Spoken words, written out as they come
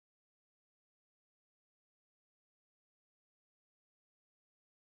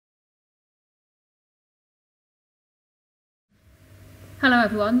Hello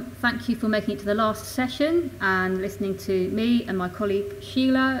everyone, thank you for making it to the last session and listening to me and my colleague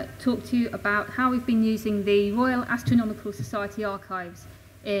Sheila talk to you about how we've been using the Royal Astronomical Society archives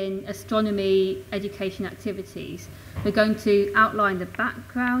in astronomy education activities. We're going to outline the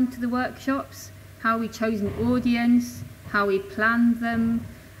background to the workshops, how we chose an audience, how we planned them,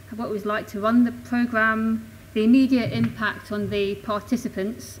 what it was like to run the programme, the immediate impact on the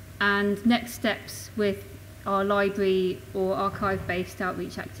participants, and next steps with our library or archive-based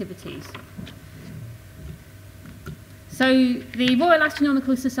outreach activities. So the Royal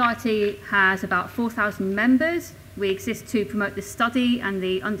Astronomical Society has about 4,000 members. We exist to promote the study and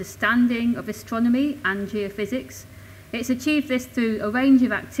the understanding of astronomy and geophysics. It's achieved this through a range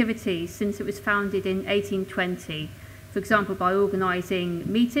of activities since it was founded in 1820. For example, by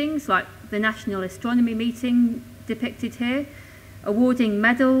organising meetings like the National Astronomy Meeting depicted here, awarding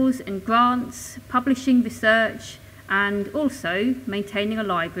medals and grants, publishing research, and also maintaining a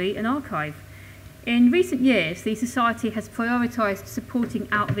library and archive. In recent years, the Society has prioritised supporting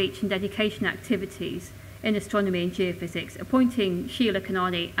outreach and education activities in astronomy and geophysics, appointing Sheila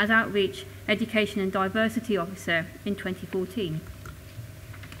Kanani as Outreach, Education and Diversity Officer in 2014.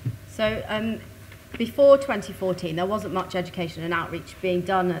 So before 2014, there wasn't much education and outreach being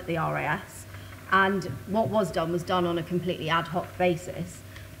done at the RAS. And what was done on a completely ad hoc basis.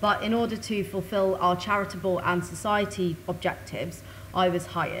 But in order to fulfil our charitable and society objectives, I was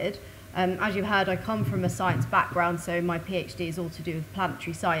hired. As you heard, I come from a science background, so my PhD is all to do with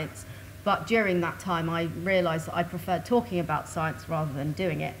planetary science. But during that time, I realised that I preferred talking about science rather than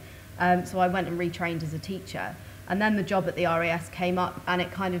doing it. So I went and retrained as a teacher. And then the job at the RAS came up, and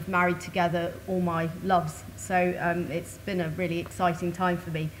it kind of married together all my loves. So it's been a really exciting time for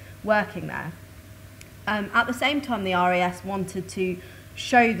me working there. At the same time, the RAS wanted to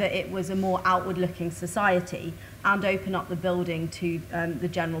show that it was a more outward-looking society and open up the building to the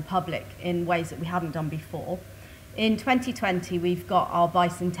general public in ways that we hadn't done before. In 2020, we've got our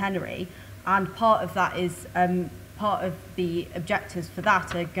bicentenary, and part of that is part of the objectives for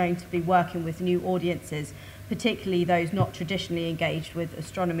that are going to be working with new audiences, particularly those not traditionally engaged with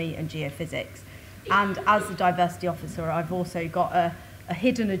astronomy and geophysics. And as the diversity officer, I've also got a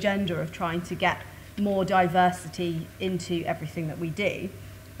hidden agenda of trying to get more diversity into everything that we do.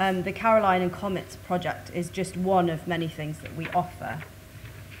 The Caroline and Comets project is just one of many things that we offer.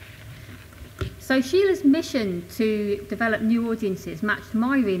 So Sheila's mission to develop new audiences matched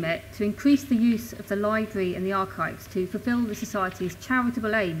my remit to increase the use of the library and the archives to fulfil the Society's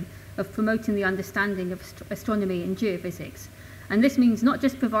charitable aim of promoting the understanding of astronomy and geophysics. And this means not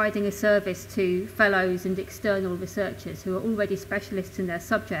just providing a service to fellows and external researchers who are already specialists in their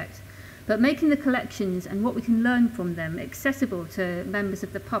subject, but making the collections and what we can learn from them accessible to members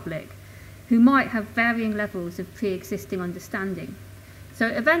of the public who might have varying levels of pre-existing understanding. So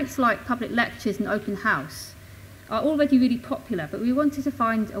events like public lectures and open house are already really popular, but we wanted to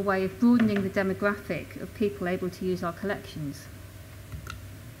find a way of broadening the demographic of people able to use our collections.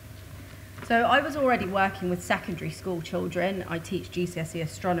 So I was already working with secondary school children. I teach GCSE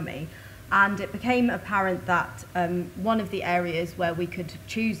astronomy. And it became apparent that one of the areas where we could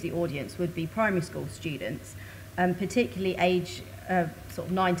choose the audience would be primary school students, particularly age sort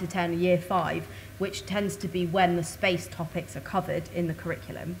of 9 to 10, year 5, which tends to be when the space topics are covered in the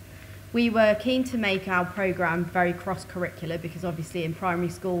curriculum. We were keen to make our programme very cross-curricular because obviously in primary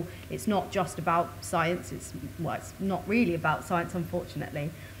school it's not just about science, it's not really about science,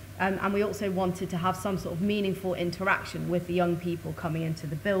 unfortunately. And we also wanted to have some sort of meaningful interaction with the young people coming into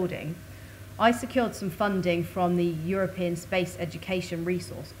the building. I secured some funding from the European Space Education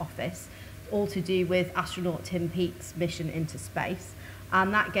Resource Office, all to do with astronaut Tim Peake's mission into space,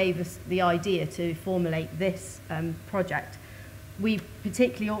 and that gave us the idea to formulate this project. We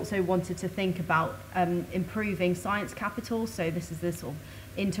particularly also wanted to think about improving science capital, so this is the sort of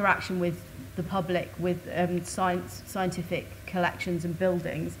interaction with the public, with scientific collections and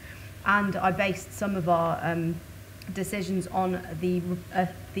buildings, and I based some of our decisions on the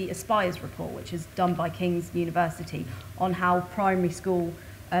Aspires report, which is done by King's University, on how primary school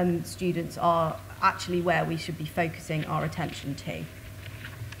students are actually where we should be focusing our attention to.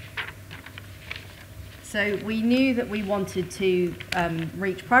 So we knew that we wanted to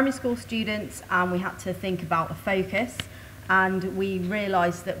reach primary school students, and we had to think about a focus, and we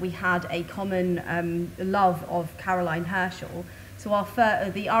realised that we had a common love of Caroline Herschel. So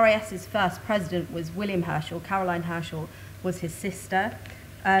the RAS's first president was William Herschel. Caroline Herschel was his sister.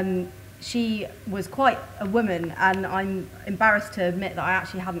 She was quite a woman, and I'm embarrassed to admit that I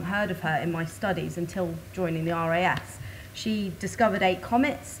actually hadn't heard of her in my studies until joining the RAS. She discovered 8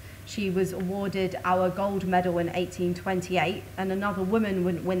 comets. She was awarded our gold medal in 1828, and another woman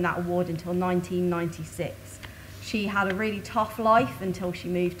wouldn't win that award until 1996. She had a really tough life until she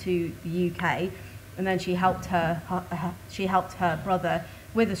moved to the UK, and then she helped her brother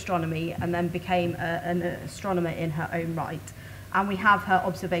with astronomy, and then became an astronomer in her own right. And we have her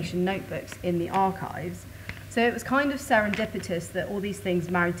observation notebooks in the archives. So it was kind of serendipitous that all these things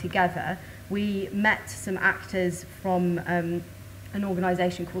married together. We met some actors from an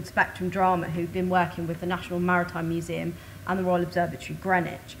organisation called Spectrum Drama, who've been working with the National Maritime Museum and the Royal Observatory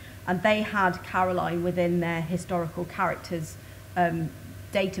Greenwich, and they had Caroline within their historical characters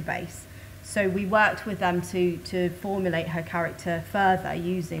database. So we worked with them to formulate her character further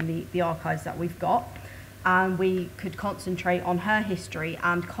using the archives that we've got, and we could concentrate on her history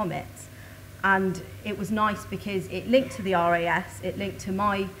and comets. And it was nice because it linked to the RAS, it linked to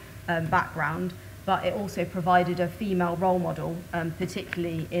my background, but it also provided a female role model,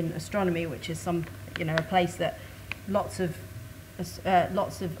 particularly in astronomy, which is a place that lots of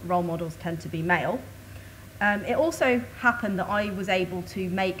role models tend to be male. It also happened that I was able to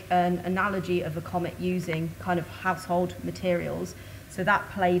make an analogy of a comet using kind of household materials, so that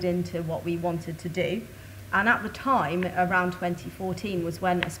played into what we wanted to do. And at the time, around 2014, was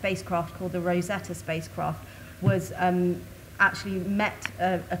when a spacecraft called the Rosetta spacecraft was actually met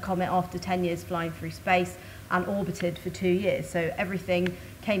a comet after 10 years flying through space and orbited for 2 years. So everything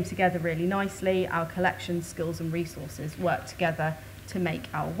came together really nicely. Our collection, skills and resources worked together to make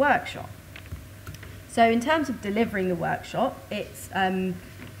our workshop. So in terms of delivering the workshop,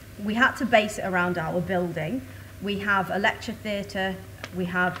 we had to base it around our building. We have a lecture theatre, we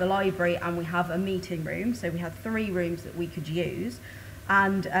have the library, and we have a meeting room. So we had 3 rooms that we could use.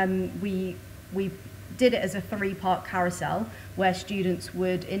 And we did it as a 3-part carousel where students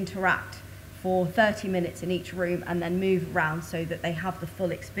would interact for 30 minutes in each room and then move around so that they have the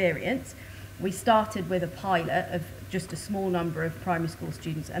full experience. We started with a pilot of just a small number of primary school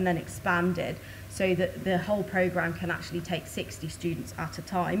students and then expanded so that the whole programme can actually take 60 students at a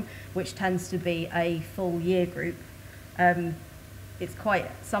time, which tends to be a full year group. It's quite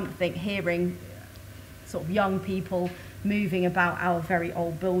something hearing sort of young people moving about our very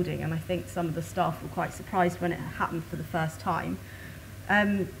old building, and I think some of the staff were quite surprised when it happened for the first time.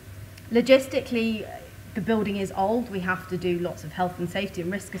 Logistically, the building is old. We have to do lots of health and safety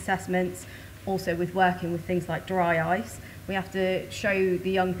and risk assessments, also with working with things like dry ice. We have to show the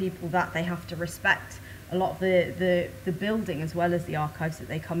young people that they have to respect a lot of the building as well as the archives that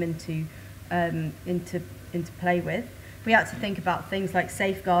they come into play with. We had to think about things like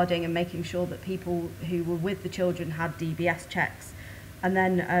safeguarding and making sure that people who were with the children had DBS checks. And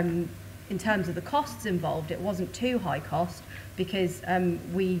then in terms of the costs involved, it wasn't too high cost because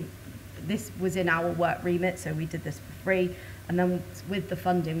this was in our work remit, so we did this for free. And then with the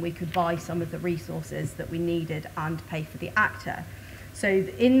funding, we could buy some of the resources that we needed and pay for the actor. So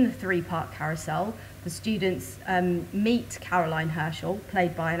in the 3-part carousel, the students meet Caroline Herschel,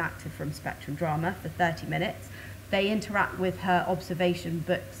 played by an actor from Spectrum Drama, for 30 minutes. They interact with her observation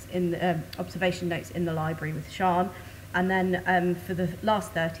books observation notes in the library with Sian, and then for the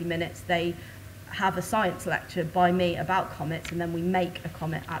last 30 minutes they have a science lecture by me about comets, and then we make a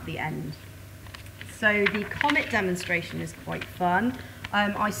comet at the end. So the comet demonstration is quite fun.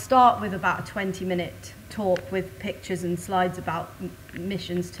 I start with about a 20-minute talk with pictures and slides about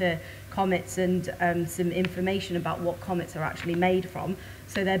missions to comets and some information about what comets are actually made from.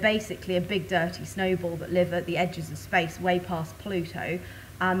 So they're basically a big dirty snowball that live at the edges of space way past Pluto,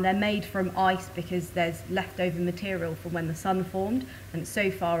 and they're made from ice because there's leftover material from when the sun formed, and it's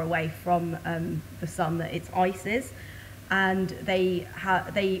so far away from the sun that it's ices. And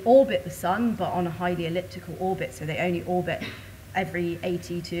they orbit the sun, but on a highly elliptical orbit, so they only orbit every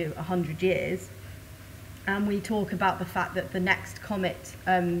 80 to 100 years. And we talk about the fact that the next comet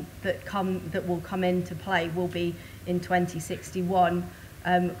that will come into play will be in 2061,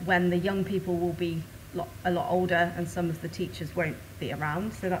 when the young people will be a lot older and some of the teachers won't be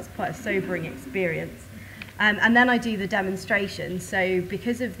around. So that's quite a sobering experience. And then I do the demonstration. So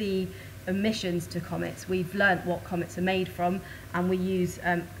because of the emissions to comets, we've learnt what comets are made from, and we use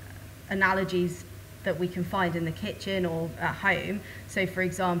analogies that we can find in the kitchen or at home. So for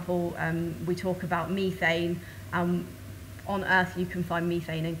example, we talk about methane. On Earth you can find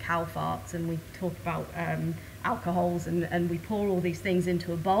methane in cow farts, and we talk about alcohols, and we pour all these things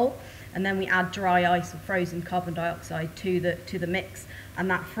into a bowl, and then we add dry ice or frozen carbon dioxide to the mix, and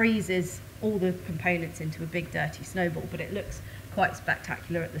that freezes all the components into a big dirty snowball, but it looks quite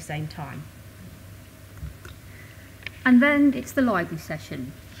spectacular at the same time. And then it's the library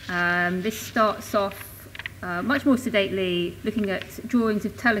session. This starts off much more sedately looking at drawings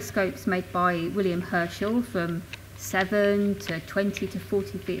of telescopes made by William Herschel from 7 to 20 to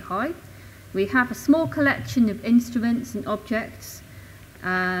 40 feet high. We have a small collection of instruments and objects,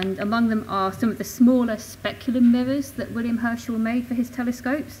 and among them are some of the smaller speculum mirrors that William Herschel made for his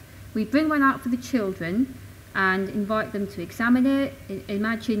telescopes. We bring one out for the children and invite them to examine it,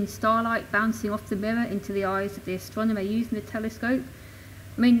 imagine starlight bouncing off the mirror into the eyes of the astronomer using the telescope.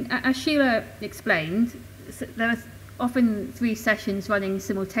 I mean, as Sheila explained, there are often 3 sessions running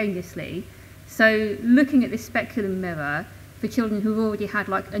simultaneously, so looking at this speculum mirror for children who've already had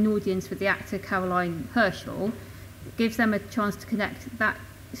like an audience with the actor Caroline Herschel gives them a chance to connect that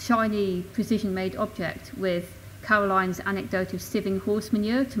shiny precision-made object with Caroline's anecdote of sieving horse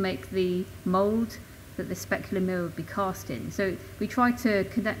manure to make the mould that the specular mirror would be cast in. So we try to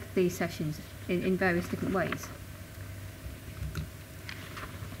connect these sessions in various different ways.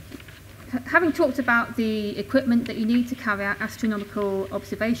 Having talked about the equipment that you need to carry out astronomical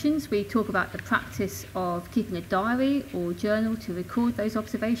observations, we talk about the practice of keeping a diary or journal to record those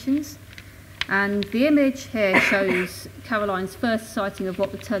observations. And the image here shows Caroline's first sighting of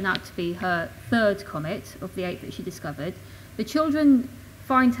what would turn out to be her 3rd comet of the 8 that she discovered. The children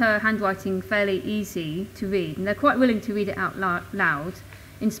find her handwriting fairly easy to read, and they're quite willing to read it out loud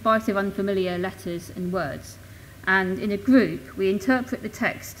in spite of unfamiliar letters and words. And in a group, we interpret the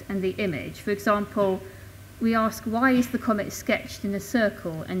text and the image. For example, we ask, why is the comet sketched in a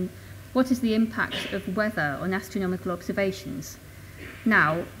circle, and what is the impact of weather on astronomical observations?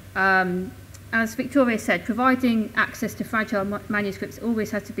 Now, as Victoria said, providing access to fragile manuscripts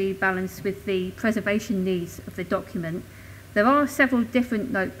always has to be balanced with the preservation needs of the document. There are several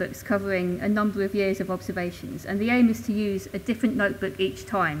different notebooks covering a number of years of observations, and the aim is to use a different notebook each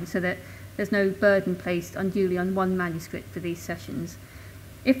time so that there's no burden placed unduly on one manuscript for these sessions.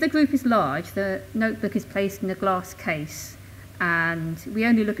 If the group is large, the notebook is placed in a glass case, and we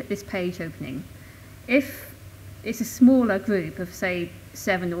only look at this page opening. If it's a smaller group of, say,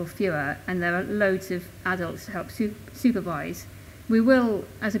 7 or fewer, and there are loads of adults to help supervise, we will,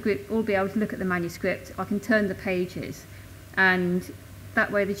 as a group, all be able to look at the manuscript. I can turn the pages, and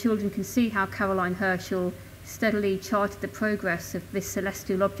that way the children can see how Caroline Herschel steadily charted the progress of this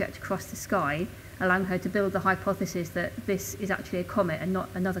celestial object across the sky, allowing her to build the hypothesis that this is actually a comet and not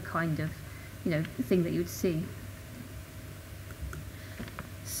another kind of, thing that you would see.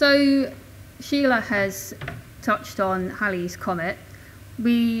 So Sheila has touched on Halley's Comet.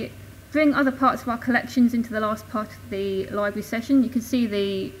 We bring other parts of our collections into the last part of the library session. You can see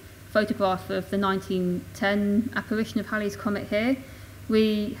the photograph of the 1910 apparition of Halley's Comet here.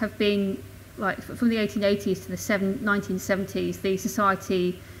 We have been, from the 1880s to the 1970s, the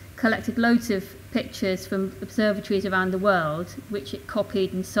Society collected loads of pictures from observatories around the world, which it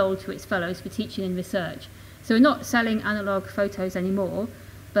copied and sold to its fellows for teaching and research. So we're not selling analogue photos anymore,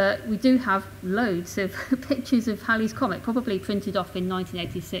 but we do have loads of pictures of Halley's Comet, probably printed off in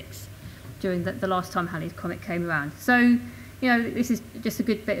 1986, during the last time Halley's Comet came around. So, this is just a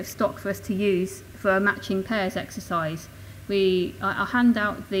good bit of stock for us to use for a matching pairs exercise. I hand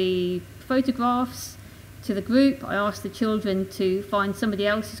out the photographs to the group. I ask the children to find somebody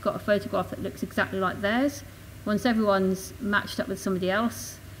else who's got a photograph that looks exactly like theirs. Once everyone's matched up with somebody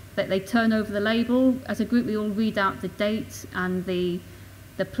else, they turn over the label. As a group, we all read out the date and the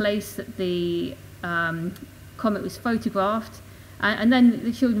place that the comet was photographed, and then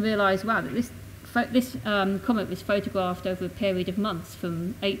the children realise, wow, that this comet was photographed over a period of months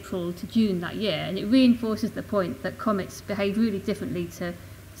from April to June that year, and it reinforces the point that comets behave really differently to,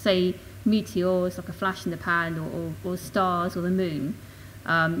 say, meteors, like a flash in the pan, or stars, or the moon.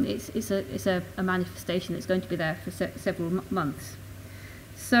 It's a manifestation that's going to be there for several months.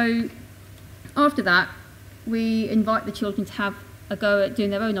 So after that, we invite the children to have a go at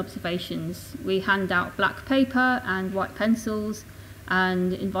doing their own observations. We hand out black paper and white pencils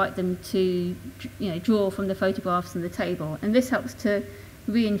and invite them to draw from the photographs on the table. And this helps to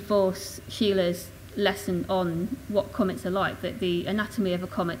reinforce Sheila's lesson on what comets are like, the anatomy of a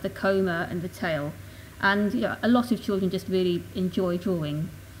comet, the coma and the tail. And a lot of children just really enjoy drawing.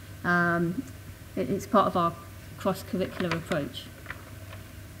 It's part of our cross-curricular approach.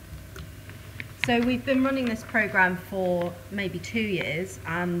 So we've been running this programme for maybe 2 years,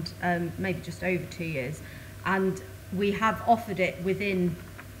 and maybe just over 2 years, and we have offered it within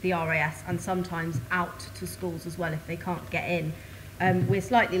the RAS and sometimes out to schools as well if they can't get in. We're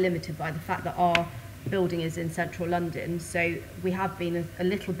slightly limited by the fact that our building is in central London, so we have been a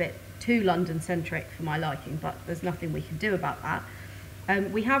little bit too London-centric for my liking, but there's nothing we can do about that.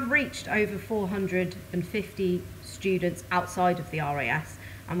 We have reached over 450 students outside of the RAS,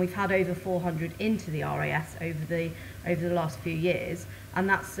 and we've had over 400 into the RAS over the last few years, and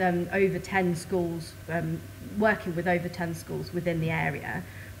that's over 10 schools, working with over 10 schools within the area.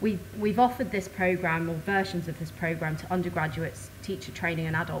 We've offered this programme, or versions of this programme, to undergraduates, teacher training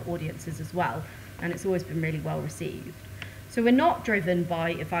and adult audiences as well, and it's always been really well received. So we're not driven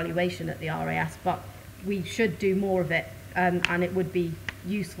by evaluation at the RAS, but we should do more of it, and it would be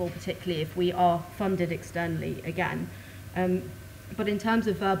useful, particularly if we are funded externally again. But in terms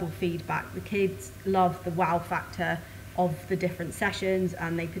of verbal feedback, the kids love the wow factor of the different sessions,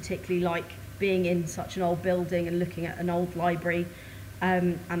 and they particularly like being in such an old building and looking at an old library,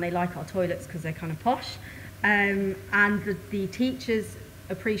 and they like our toilets because they're kind of posh. And the teachers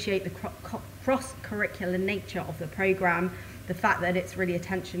appreciate the cross-curricular nature of the programme, the fact that it's really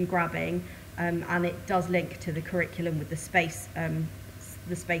attention-grabbing, and it does link to the curriculum with the space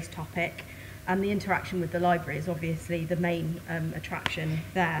topic, and the interaction with the library is obviously the main attraction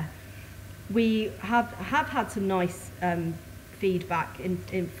there. We have had some nice feedback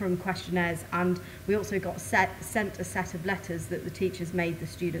from questionnaires, and we also got sent a set of letters that the teachers made the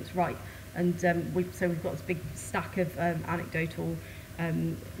students write, and so we've got this big stack of anecdotal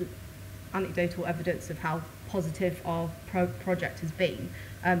evidence of how positive our project has been,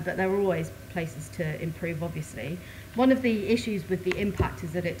 but there are always places to improve, obviously. One of the issues with the impact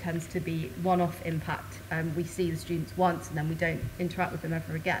is that it tends to be one-off impact. We see the students once and then we don't interact with them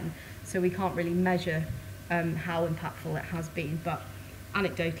ever again, so we can't really measure how impactful it has been, but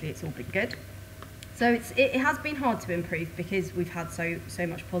anecdotally it's all been good. So it has been hard to improve because we've had so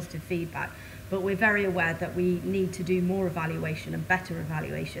much positive feedback, but we're very aware that we need to do more evaluation and better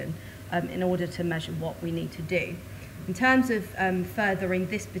evaluation in order to measure what we need to do. In terms of furthering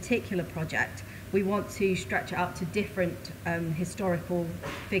this particular project, we want to stretch it out to different historical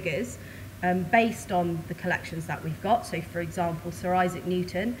figures based on the collections that we've got. So, for example, Sir Isaac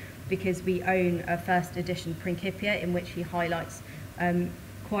Newton, because we own a first edition Principia in which he highlights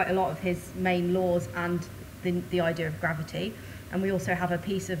quite a lot of his main laws and the idea of gravity. And we also have a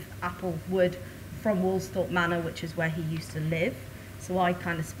piece of apple wood from Woolsthorpe Manor, which is where he used to live. So I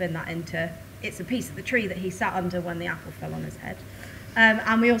kind of spin that into, it's a piece of the tree that he sat under when the apple fell on his head.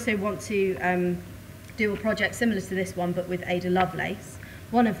 And we also want to do a project similar to this one, but with Ada Lovelace.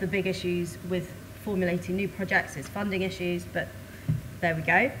 One of the big issues with formulating new projects is funding issues, but there we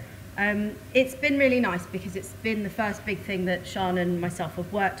go. It's been really nice because it's been the first big thing that Sian and myself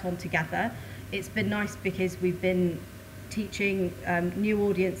have worked on together. It's been nice because we've been teaching new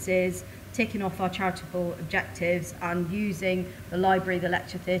audiences, ticking off our charitable objectives, and using the library, the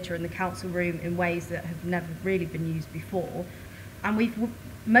lecture theatre and the council room in ways that have never really been used before. And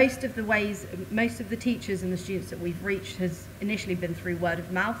most of the teachers and the students that we've reached has initially been through word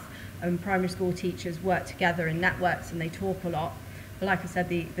of mouth. Primary school teachers work together in networks and they talk a lot. But like I said,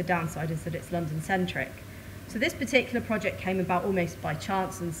 the downside is that it's London-centric. So this particular project came about almost by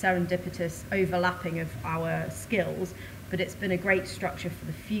chance and serendipitous overlapping of our skills, but it's been a great structure for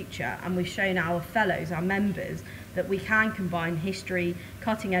the future, and we've shown our fellows, our members, that we can combine history,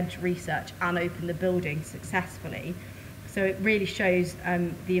 cutting-edge research, and open the building successfully. So it really shows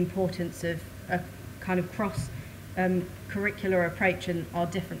the importance of a kind of cross-curricular approach and our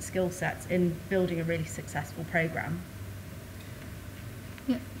different skill sets in building a really successful programme.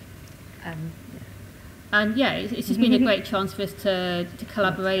 Yeah. And yeah, it's just been a great chance for us to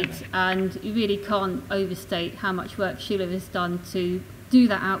collaborate, and you really can't overstate how much work Sheila has done to do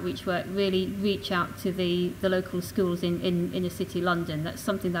that outreach work, really reach out to the local schools in inner city London. That's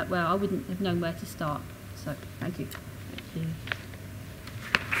something that I wouldn't have known where to start. So thank you. Thank you.